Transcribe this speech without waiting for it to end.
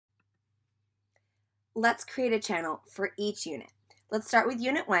let's create a channel for each unit. Let's start with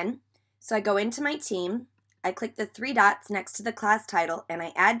Unit 1. So I go into my team, I click the three dots next to the class title, and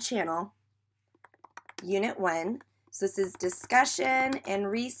I add channel, Unit 1. So this is discussion and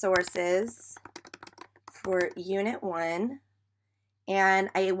resources for Unit 1. And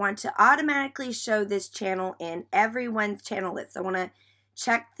I want to automatically show this channel in everyone's channel list. So I want to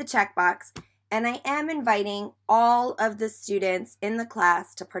check the checkbox, and I am inviting all of the students in the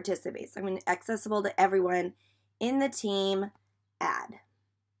class to participate. So I'm accessible to everyone in the team. Add.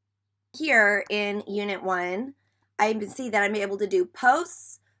 Here in Unit 1, I see that I'm able to do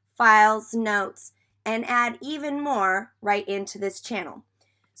posts, files, notes, and add even more right into this channel.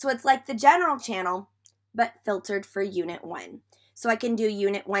 So it's like the general channel, but filtered for Unit 1. So I can do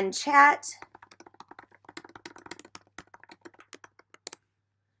Unit 1 chat.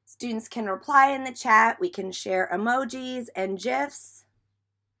 Students can reply in the chat. We can share emojis and GIFs.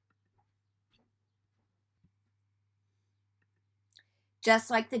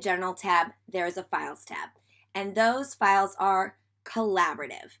 Just like the General tab, there is a Files tab. And those files are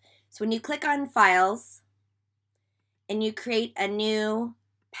collaborative. So when you click on Files and you create a new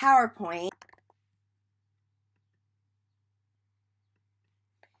PowerPoint,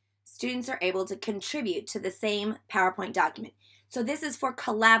 students are able to contribute to the same PowerPoint document. So this is for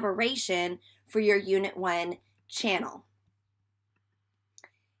collaboration for your Unit 1 channel.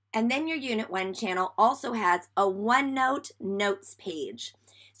 And then your Unit 1 channel also has a OneNote Notes page.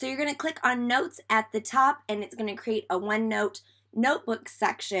 So you're going to click on Notes at the top, and it's going to create a OneNote Notebook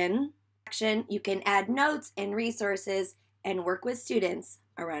section. You can add notes and resources and work with students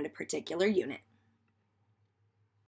around a particular unit.